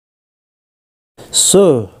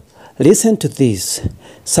So, listen to this.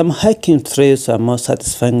 Some hiking trails are more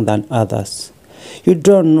satisfying than others. You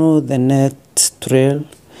don't know the next trail,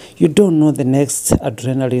 you don't know the next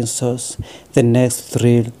adrenaline source, the next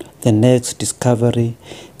thrill, the next discovery,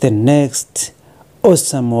 the next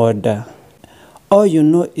awesome order. All you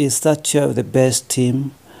know is that you have the best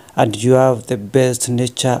team and you have the best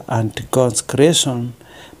nature and God's creation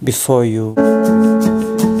before you.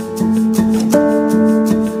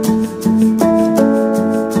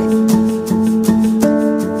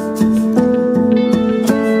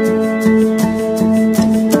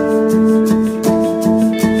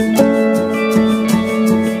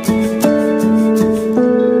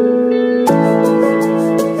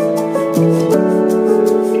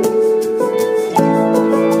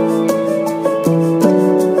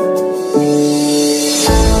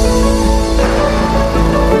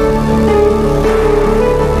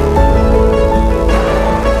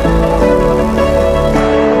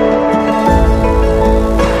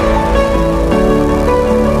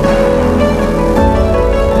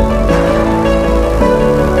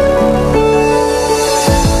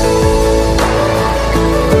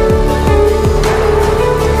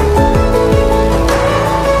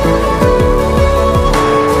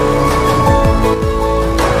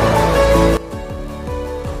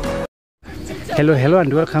 Hello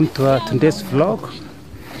and welcome to today's vlog.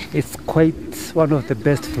 It's quite one of the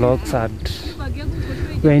best vlogs,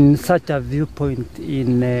 and we're in such a viewpoint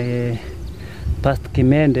in past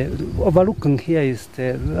Kimende. Overlooking here is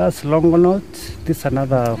that's Longonot. This is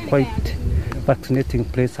another quite fascinating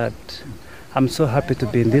place, and I'm so happy to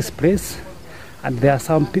be in this place. And there are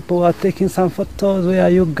some people who are taking some photos. Where are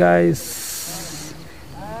you guys?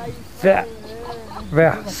 There.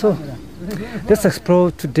 So let's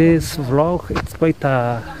explore today's vlog. It's quite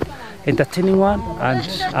a entertaining one, and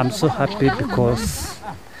I'm so happy because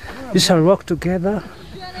we shall work together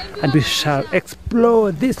and we shall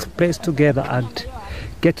explore this place together and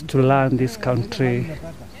get to learn this country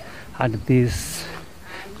and this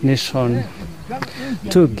nation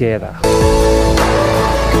together.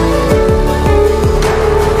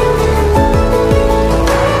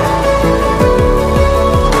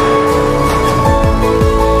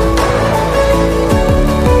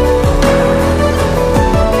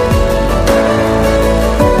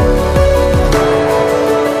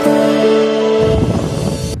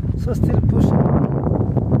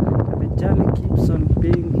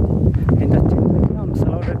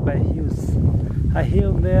 A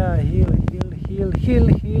hill there, hill.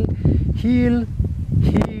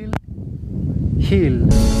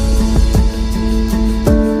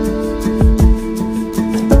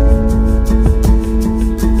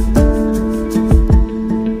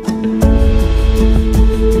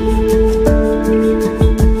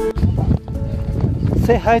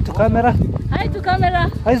 Say hi to camera. Hi to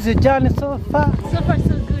camera. How's the journey so far? So far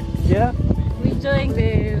so good. Yeah. We're enjoying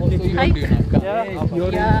the hike.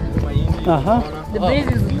 Yeah. The breeze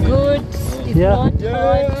is good. It's not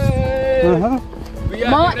hot.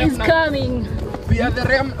 More is coming. We are the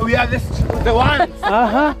ones.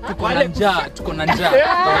 Tuko na njaa.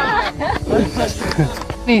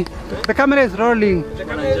 The camera is rolling. The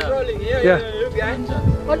camera is rolling. Yeah.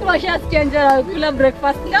 Watu washasikia njaa, kula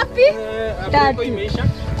breakfast ngapi? Tatu.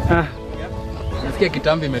 Nasikia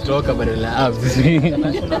kitambi imetoka badala ya abs.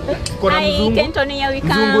 Kuna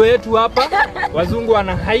mzungu wetu hapa. Wazungu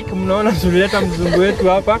wana hike, mnaona tulileta mzungu wetu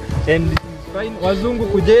hapa, and fine. Wazungu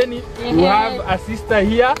kujeni. We have a sister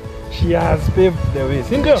here. She has paved the way.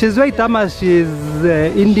 Sindio? She's white, ama she's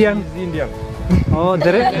Indian. She's Indian. Oh,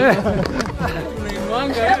 the rest.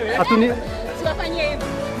 Atuni. Siwafanyie hivi.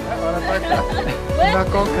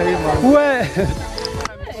 Nakoka hivi. We.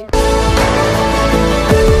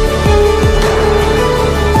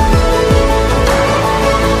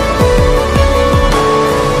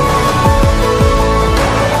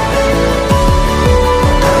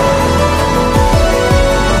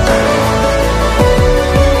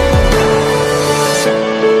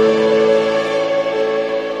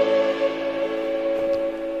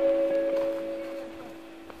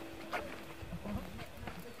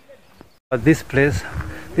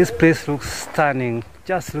 This place looks stunning.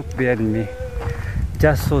 Just look behind me.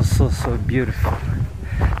 Just so beautiful.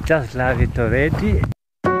 Just love it already.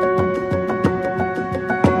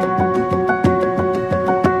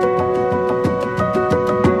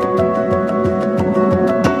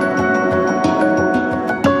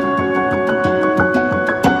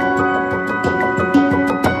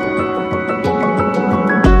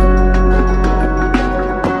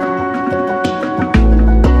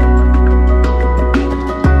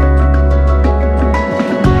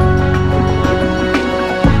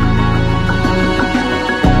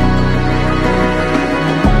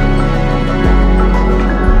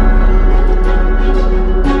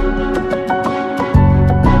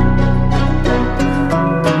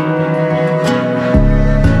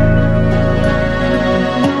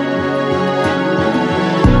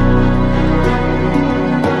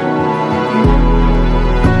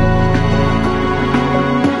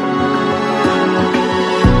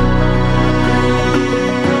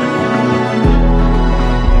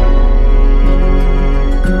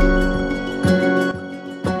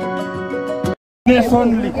 Business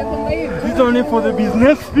only. This is only for the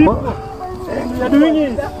business people. We are doing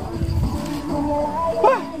it.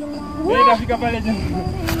 Tunafika pale juu.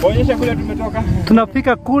 Onyesha kule tumetoka.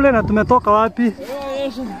 Tunafika kule na tumetoka wapi?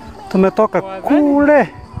 Tumetoka kule.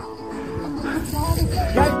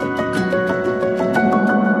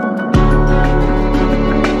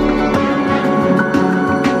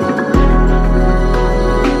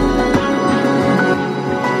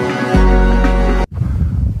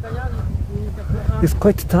 It's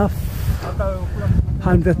quite tough,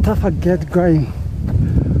 and the tougher get going.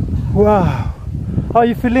 Wow, how are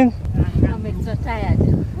you feeling? I'm extra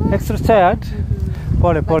tired. Extra tired?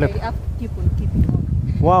 Pole, pole. I have to keep on keeping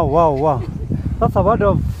on. Wow, wow, wow. That's a word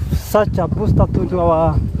of such a booster to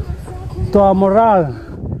our morale.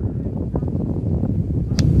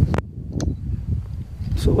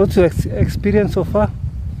 So, what's your experience so far?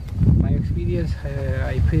 My experience,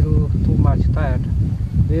 I feel too much tired.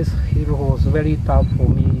 This hill was very tough for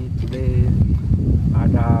me today,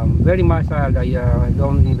 and I'm very much tired. I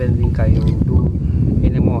don't even think I will do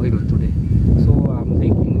any more hill today. So I'm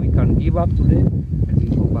thinking we can give up today and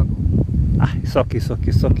we go back home. Ah, it's okay, it's okay,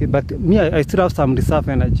 it's okay. But me, I still have some reserve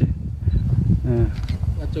energy.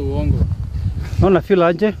 Acha uongo. Naona feel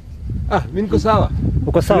aje? Ah, mimi niko sawa.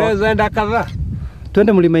 Uko sawa? Tunaweza enda kadhaa.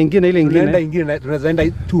 Twende mlima ingine ile ingine. Tunaenda ingine, tunaweza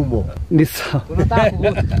enda tumo. Ni sawa. Tunataka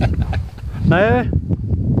kuona. Na wewe?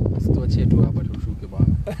 Tuachie tu hapa tushuke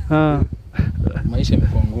bwana. Maisha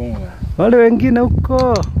yamekuwa ngumu. Wale wengine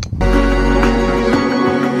huko.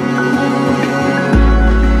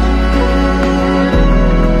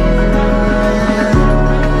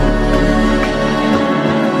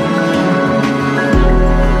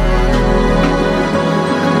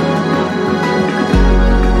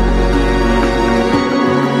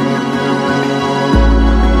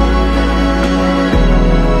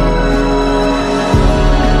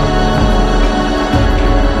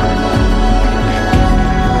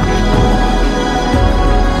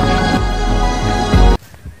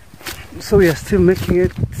 So we are still making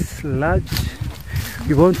it large.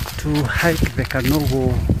 We want to hike the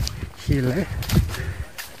Kanugu hill.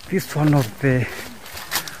 This is one of the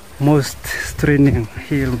most straining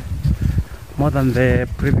hill, more than the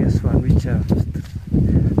previous one which I've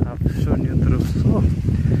shown you through. So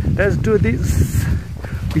let's do this.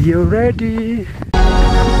 We are ready.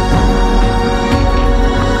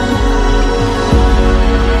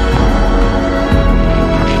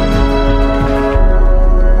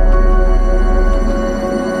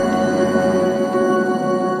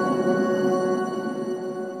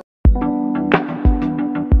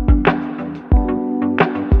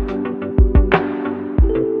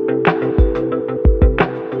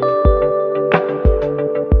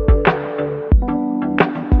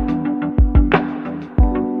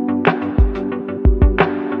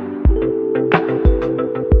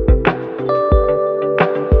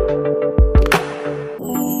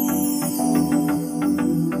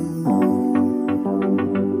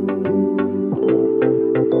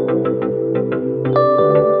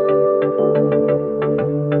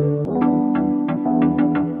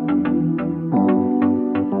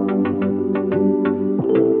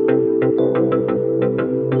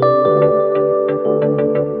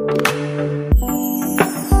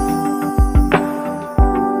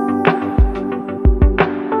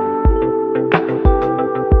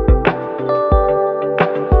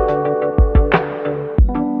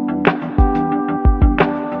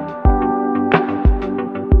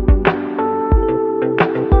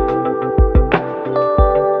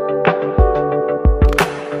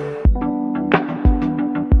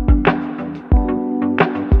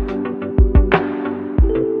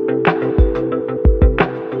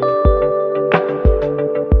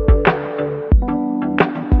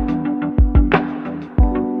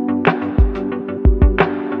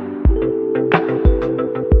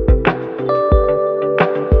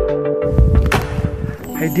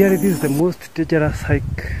 Ideally, this is the most dangerous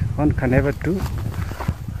hike one can ever do,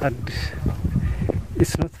 and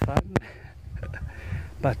it's not fun,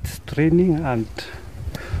 but training and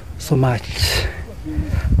so much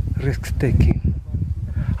risk taking.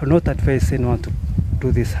 I would not advise anyone to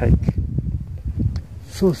do this hike.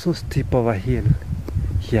 So steep over hill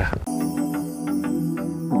here.